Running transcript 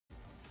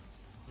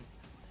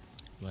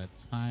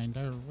Let's find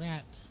a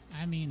rat.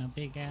 I mean a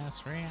big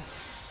ass rat.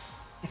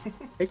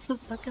 Takes a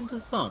second to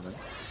summon.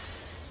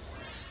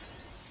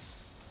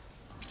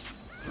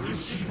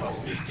 Receive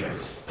of me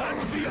death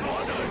and be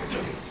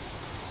honored!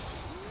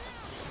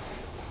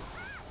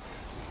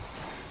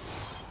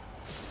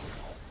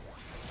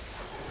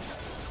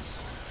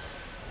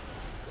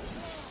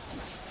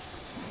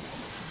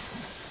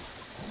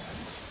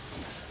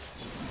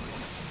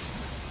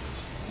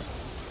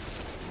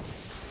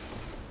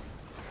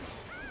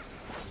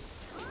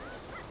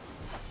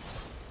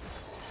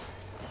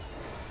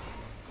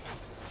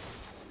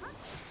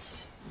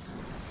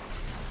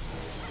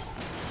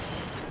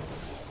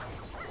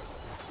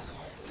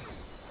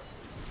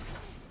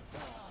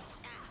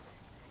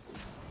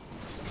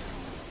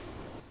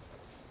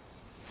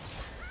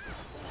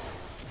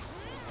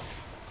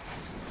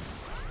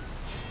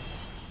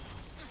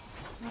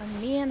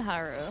 Me and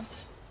Haru.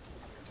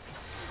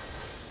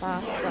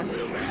 Flex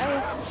for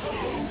ice.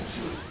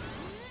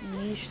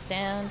 Niche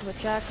stand with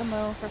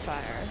Giacomo for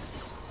fire.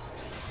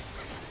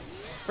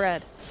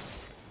 Spread.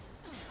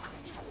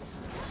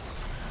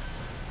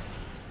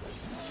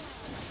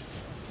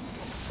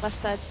 Left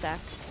side stack.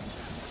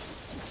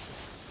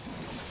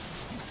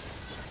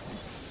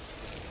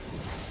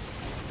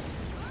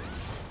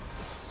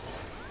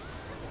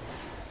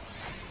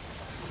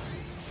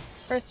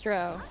 First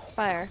row,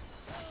 fire.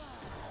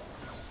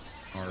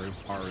 Haru.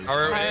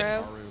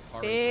 Haru.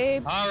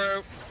 Babe.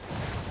 Haru.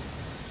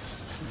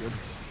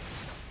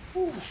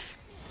 Good.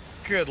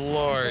 Good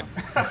lord.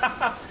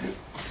 Now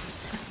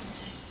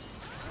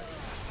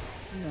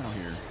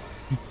here.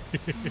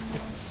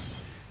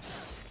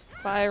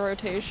 Fire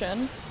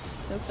rotation.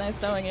 It's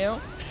nice knowing you.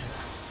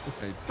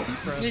 Okay,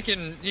 deep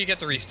breath. You get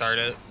to restart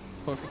it.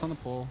 Focus on the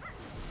pull.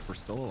 We're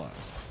still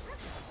alive.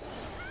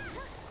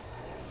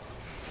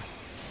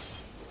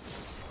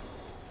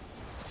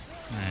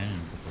 I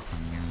didn't put this on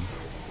here.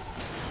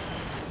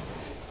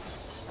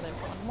 Another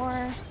one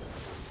more.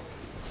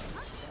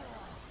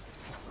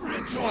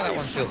 Oh, that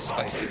one feels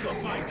spicy.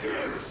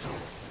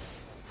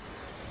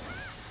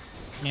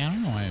 Yeah, I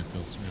don't know why it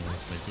feels really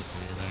spicy for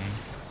you there.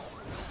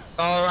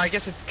 Oh, I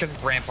guess it's because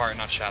it's Rampart,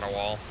 not Shadow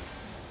Wall.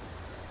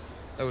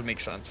 That would make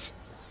sense.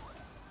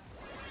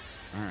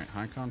 Alright,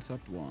 high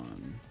concept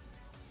 1.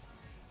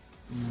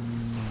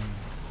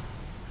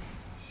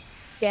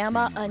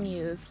 Gamma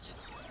unused.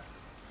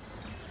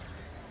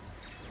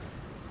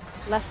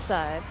 Left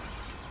side.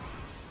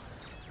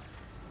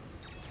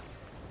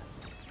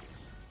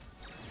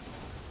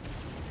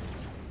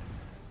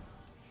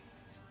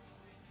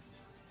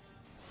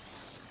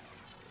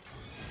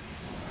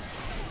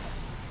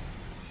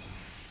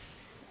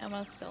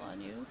 Gamma still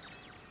unused.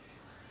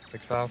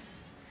 6-5.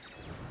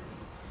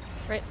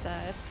 Right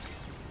side.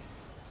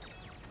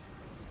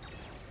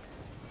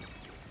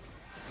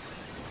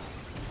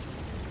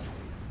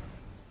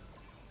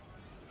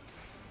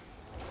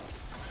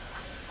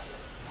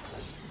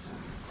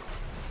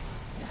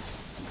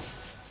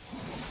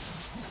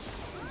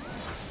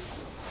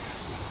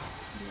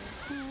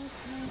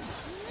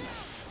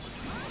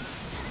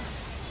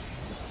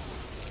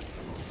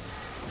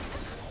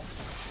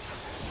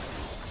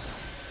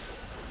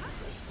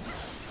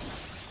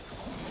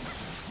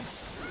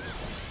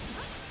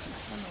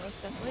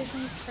 Desolation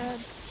spread.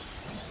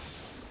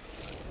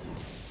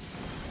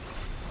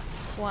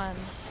 1,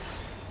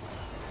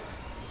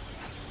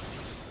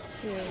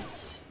 2,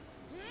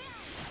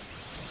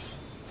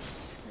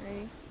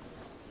 3,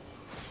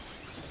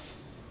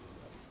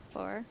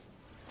 4.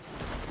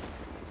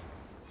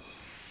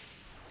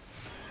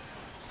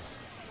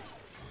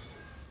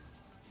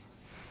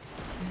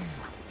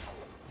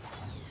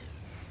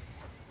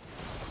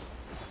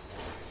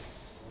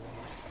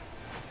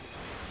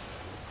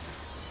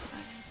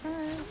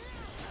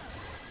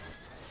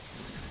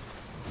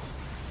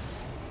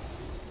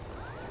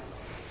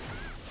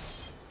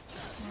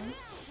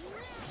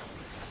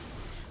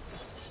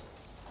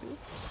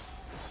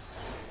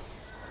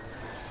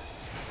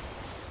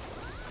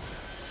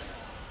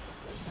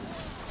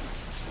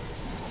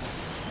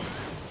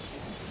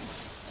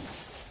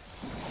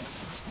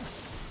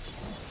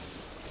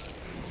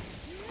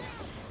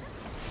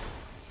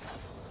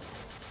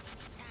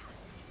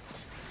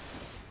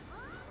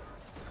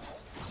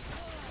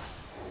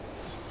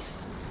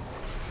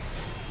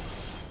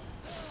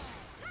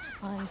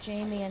 On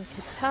Jamie and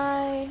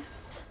Katai.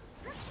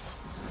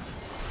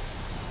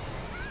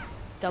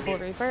 Double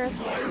reverse.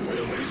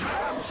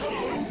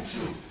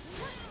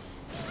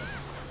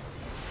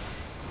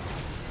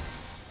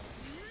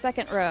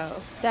 Second row,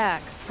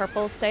 stack.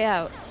 Purple, stay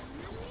out.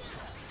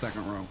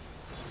 Second row.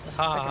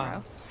 Second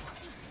row.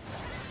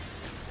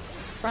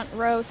 Front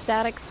row,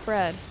 static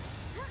spread.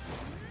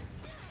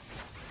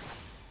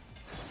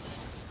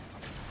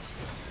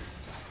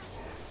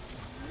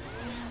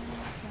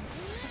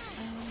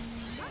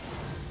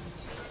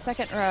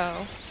 Second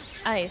row,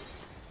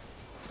 ice.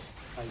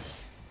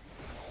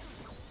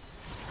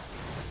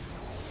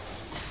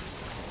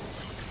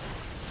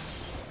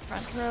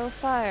 Front row,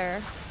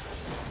 fire.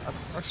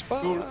 Our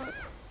spot.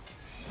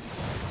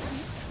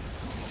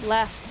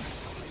 Left.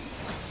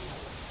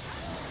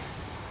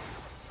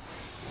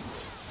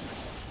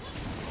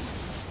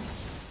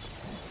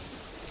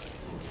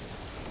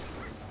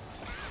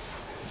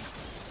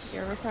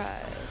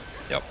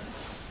 reprise. Yep.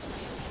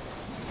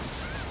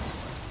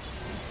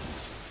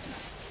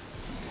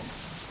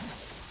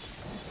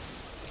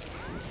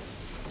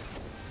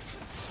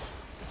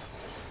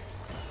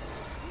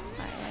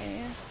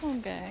 Hi,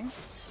 home gang.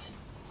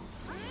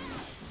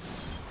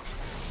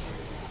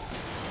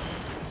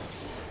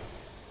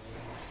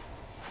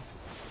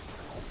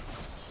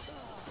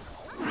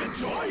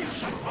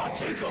 Rejoice and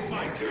partake of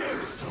my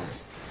gift.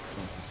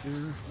 Focus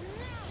here.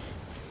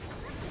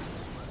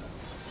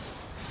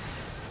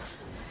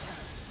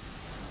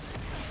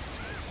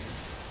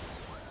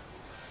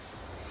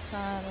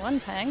 On one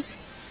tank.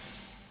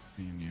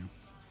 Me and you.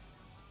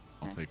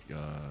 I'll Okay. take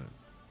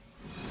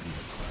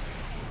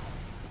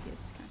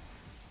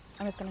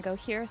I'm just gonna go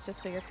here,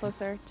 just so you're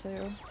closer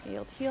to be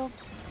able to heal.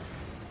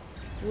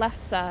 Left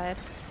side.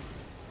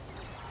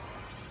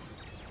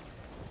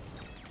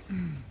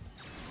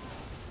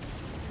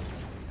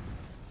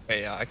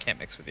 Wait, I can't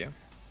mix with you.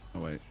 oh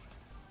wait.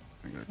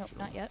 I got Nope, chill.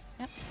 not yet.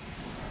 Yep.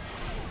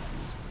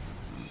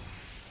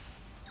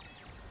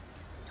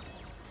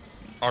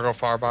 I'll go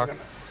far back.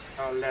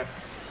 Oh,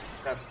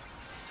 left. Left.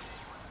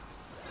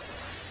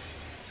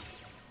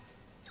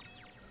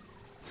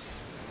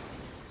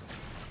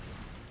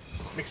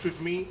 Mix with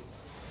me.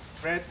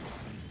 Red.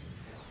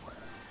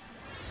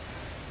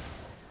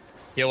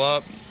 Heal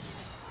up.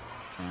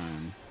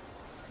 Fine.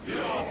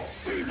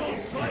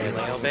 Melee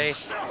LB.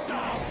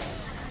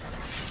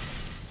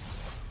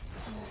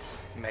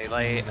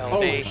 Melee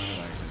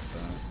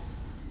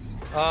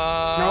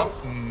Oh.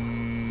 LB.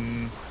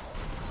 No.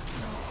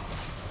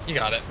 You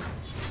got it.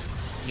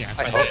 Yeah,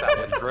 I hope that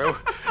went through.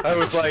 I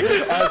was like,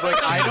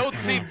 I don't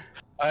see.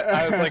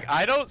 I was like,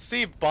 I don't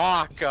see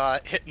Bach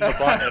hitting the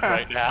button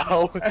right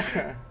now.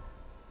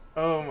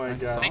 Oh my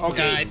god.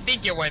 I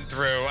think it went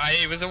through.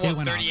 It was a it what,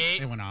 went 38?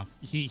 off. It went off.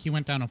 He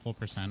went down a full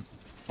 %.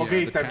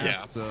 Okay, the thank you.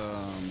 cast,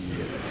 the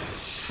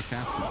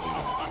cast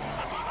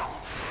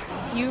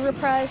completed. You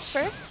reprise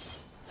first.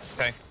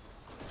 Okay.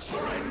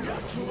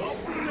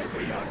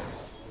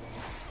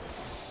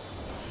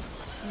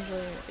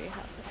 Usually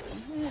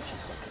we have to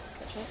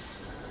catch it.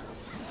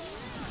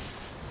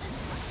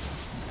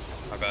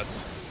 My bad.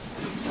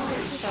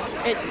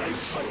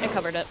 It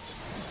covered it.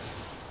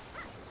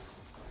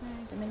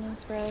 Alright, Dominion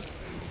spread.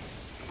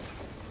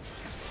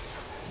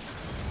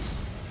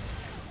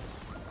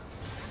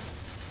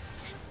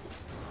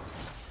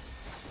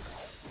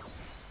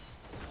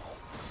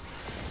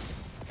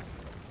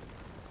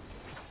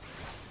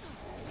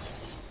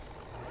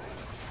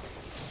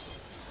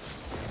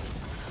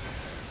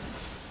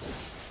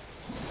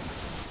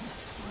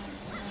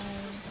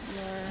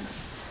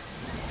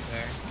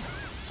 There.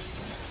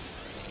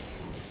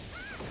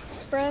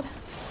 Spread.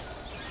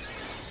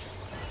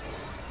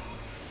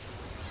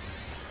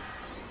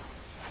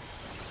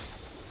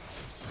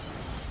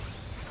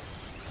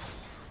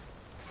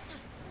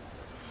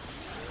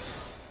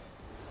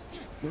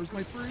 Where's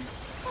my free?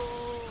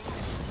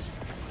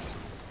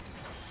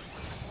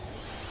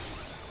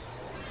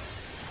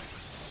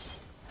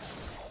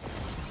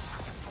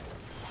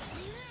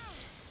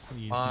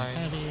 Please, Fine. not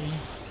heavy.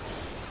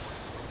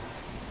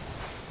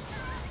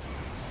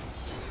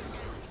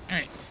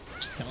 Alright,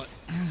 just kill it.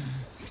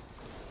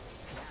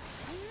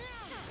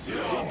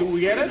 Do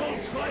we get it?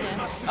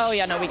 Yeah. Oh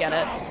yeah, no, we get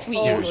it. We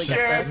Oh, easily shit.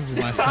 get This this.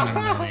 is less than a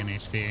million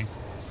HP.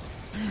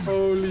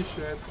 Holy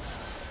shit.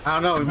 I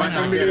don't know. We might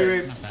not Wait, get wait, it.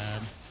 wait. Not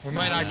bad. We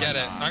might not get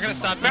it. I'm gonna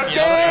stop Let's taking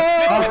go!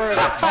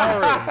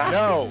 Haru,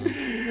 no.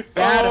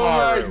 Bad Oh my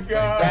Haru.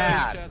 God.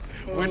 Bad.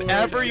 Oh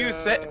Whenever my you God.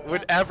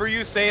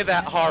 say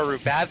that, Haru,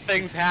 bad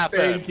things happen.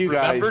 Thank you,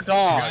 Remember guys.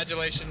 dog.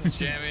 Congratulations,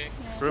 Jamie.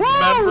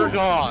 Remember Woo!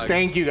 dog.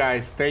 Thank you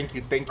guys. Thank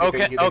you. Thank you. Okay,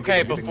 thank you, thank okay,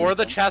 you, thank you. before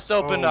the chests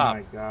open oh up.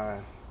 my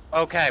god.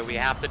 Okay, we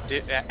have to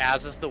do,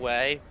 as is the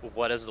way,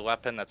 what is the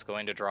weapon that's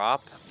going to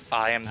drop?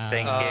 I am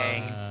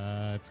thinking,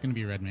 It's gonna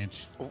be red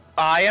mage.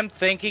 I am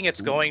thinking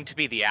it's going to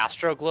be the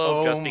Astro Globe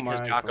Oh just because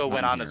my Jocko God.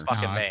 went on his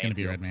fucking No, it's gonna main.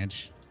 be red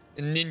mage.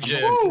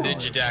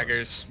 Ninja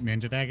daggers.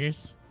 Ninja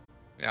daggers.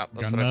 Yeah,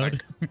 that's Gun what I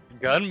mode. think.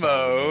 Gun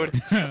mode.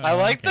 I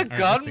like Okay, the alright,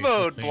 gun let's see,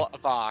 mode let's see.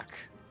 block.